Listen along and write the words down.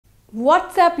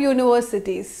WhatsApp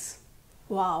universities.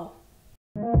 Wow.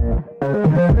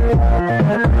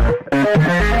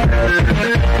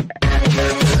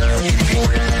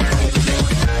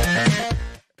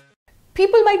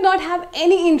 People might not have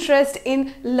any interest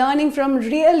in learning from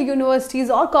real universities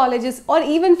or colleges or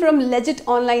even from legit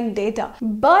online data.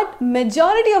 But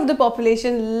majority of the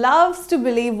population loves to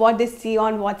believe what they see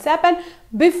on WhatsApp, and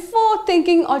before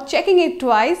thinking or checking it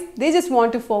twice, they just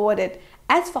want to forward it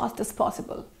as fast as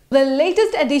possible. The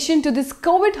latest addition to this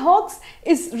COVID hoax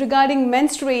is regarding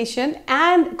menstruation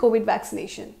and COVID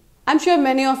vaccination. I'm sure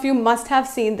many of you must have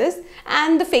seen this,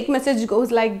 and the fake message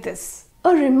goes like this.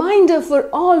 A reminder for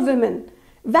all women.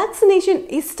 Vaccination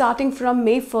is starting from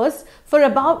May 1st for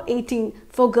above 18.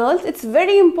 For girls, it's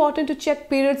very important to check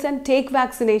periods and take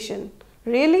vaccination.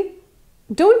 Really?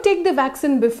 Don't take the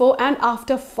vaccine before and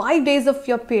after 5 days of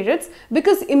your periods,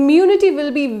 because immunity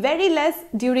will be very less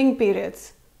during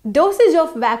periods. Dosage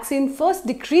of vaccine first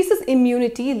decreases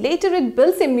immunity, later it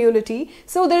builds immunity,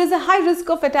 so there is a high risk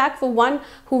of attack for one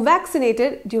who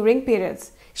vaccinated during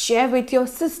periods. Share with your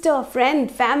sister,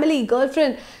 friend, family,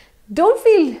 girlfriend. Don't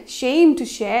feel shame to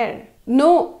share.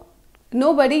 No,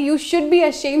 nobody, you should be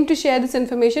ashamed to share this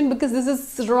information, because this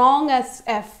is wrong as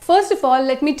F. First of all,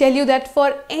 let me tell you that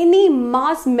for any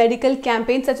mass medical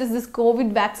campaign such as this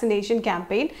COVID vaccination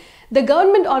campaign, the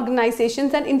government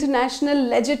organizations and international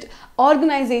legit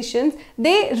organizations,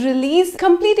 they release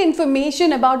complete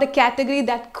information about the category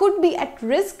that could be at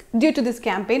risk due to this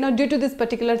campaign or due to this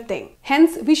particular thing.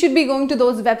 Hence, we should be going to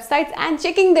those websites and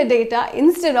checking the data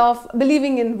instead of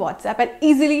believing in WhatsApp and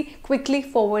easily, quickly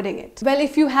forwarding it. Well,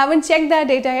 if you haven't checked that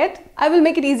data yet, I will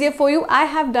make it easier for you. I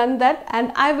have done that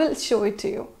and I will show it to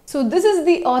you. So this is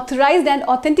the authorized and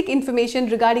authentic information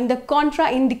regarding the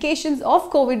contraindications of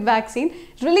COVID vaccine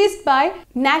released by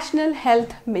National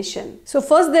Health Mission. So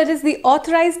first there is the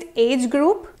authorized age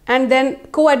group, and then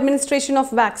co-administration of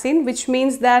vaccine, which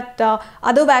means that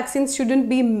other vaccines shouldn't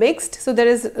be mixed. So there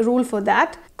is a rule for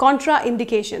that.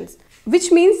 Contraindications,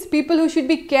 which means people who should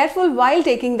be careful while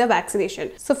taking the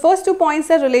vaccination. So first 2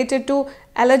 points are related to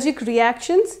allergic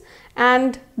reactions,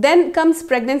 and then comes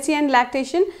pregnancy and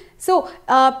lactation. So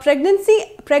pregnant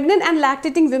and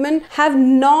lactating women have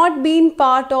not been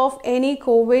part of any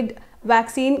COVID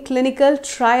vaccine clinical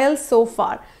trials so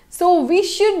far. So we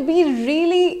should be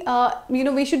really,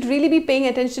 we should really be paying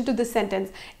attention to this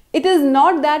sentence. It is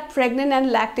not that pregnant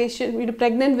and lactation,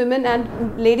 pregnant women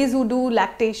and ladies who do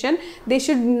lactation, they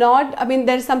should not,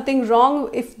 there's something wrong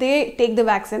if they take the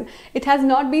vaccine. It has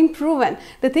not been proven.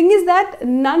 The thing is that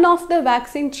none of the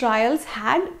vaccine trials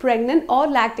had pregnant or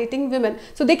lactating women.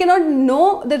 So they cannot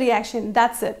know the reaction,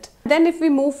 that's it. Then if we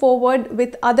move forward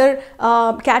with other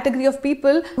category of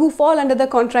people who fall under the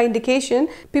contraindication,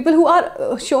 people who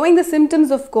are showing the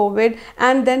symptoms of COVID,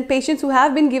 and then patients who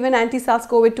have been given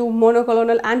anti-SARS-CoV-2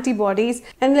 monoclonal antibodies,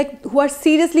 and who are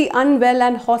seriously unwell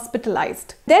and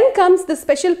hospitalized. Then comes the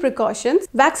special precautions.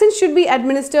 Vaccines should be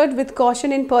administered with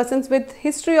caution in persons with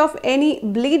history of any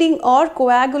bleeding or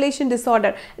coagulation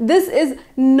disorder. This is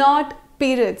not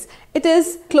periods. It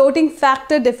is clotting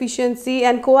factor deficiency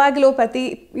and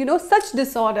coagulopathy, such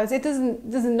disorders. This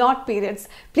is not periods.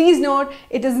 Please note,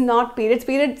 it is not periods.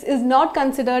 Periods is not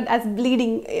considered as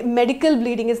bleeding. Medical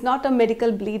bleeding is not a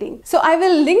medical bleeding. So I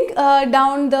will link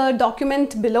down the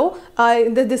document below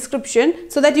in the description,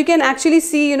 so that you can actually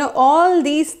see, all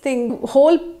these things,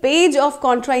 whole page of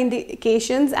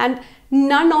contraindications, and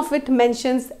none of it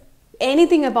mentions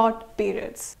anything about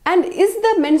periods. And is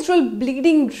the menstrual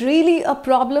bleeding really a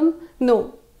problem?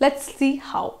 No. Let's see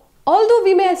how. Although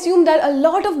we may assume that a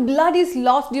lot of blood is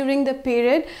lost during the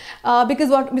period because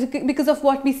of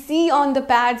what we see on the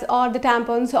pads or the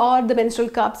tampons or the menstrual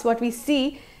cups, what we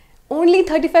see, only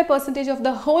 35% of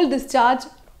the whole discharge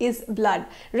is blood.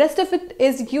 Rest of it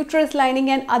is uterus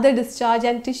lining and other discharge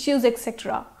and tissues,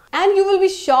 etc. And you will be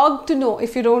shocked to know,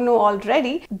 if you don't know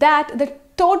already, that the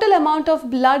total amount of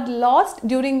blood lost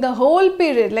during the whole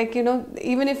period,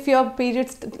 even if your period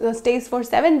stays for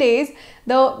 7 days,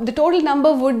 the total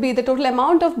number would be, the total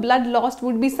amount of blood lost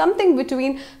would be something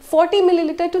between 40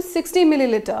 milliliter to 60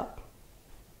 milliliter.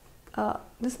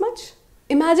 This much?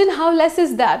 Imagine how less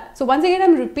is that. So once again,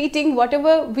 I'm repeating,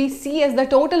 whatever we see as the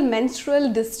total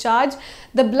menstrual discharge,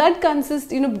 the blood consists,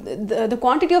 the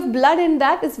quantity of blood in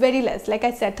that is very less. Like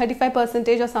I said,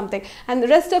 35% or something. And the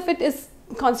rest of it is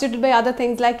constituted by other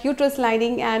things like uterus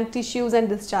lining and tissues and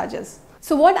discharges.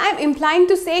 So what I'm implying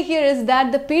to say here is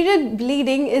that the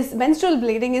menstrual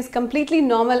bleeding is completely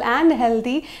normal and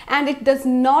healthy, and it does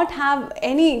not have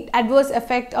any adverse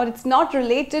effect, or it's not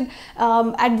related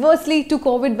adversely to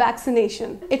COVID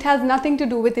vaccination. It has nothing to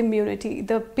do with immunity.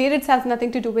 The periods has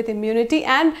nothing to do with immunity.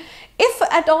 And if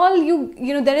at all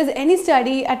there is any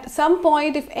study at some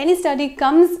point, if any study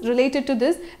comes related to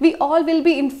this, we all will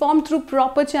be informed through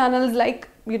proper channels like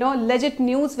legit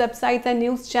news websites and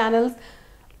news channels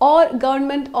or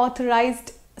government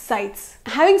authorized sites.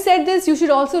 Having said this, you should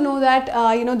also know that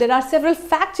there are several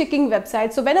fact-checking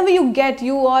websites. So whenever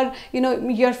you or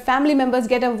your family members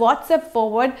get a WhatsApp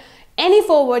forward, any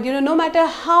forward, no matter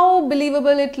how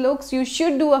believable it looks, you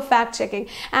should do a fact checking.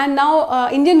 And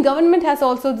now Indian government has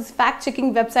also this fact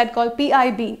checking website called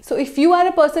PIB. So if you are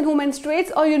a person who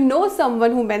menstruates, or you know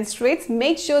someone who menstruates,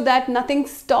 make sure that nothing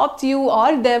stops you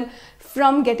or them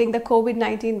from getting the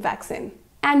COVID-19 vaccine.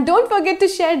 And don't forget to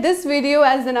share this video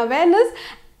as an awareness.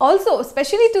 Also,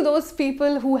 especially to those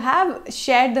people who have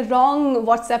shared the wrong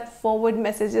WhatsApp forward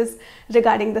messages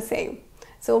regarding the same.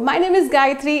 So my name is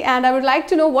Gayatri, and I would like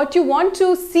to know what you want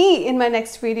to see in my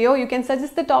next video. You can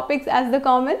suggest the topics as the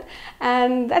comment,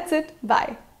 and that's it.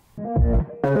 Bye.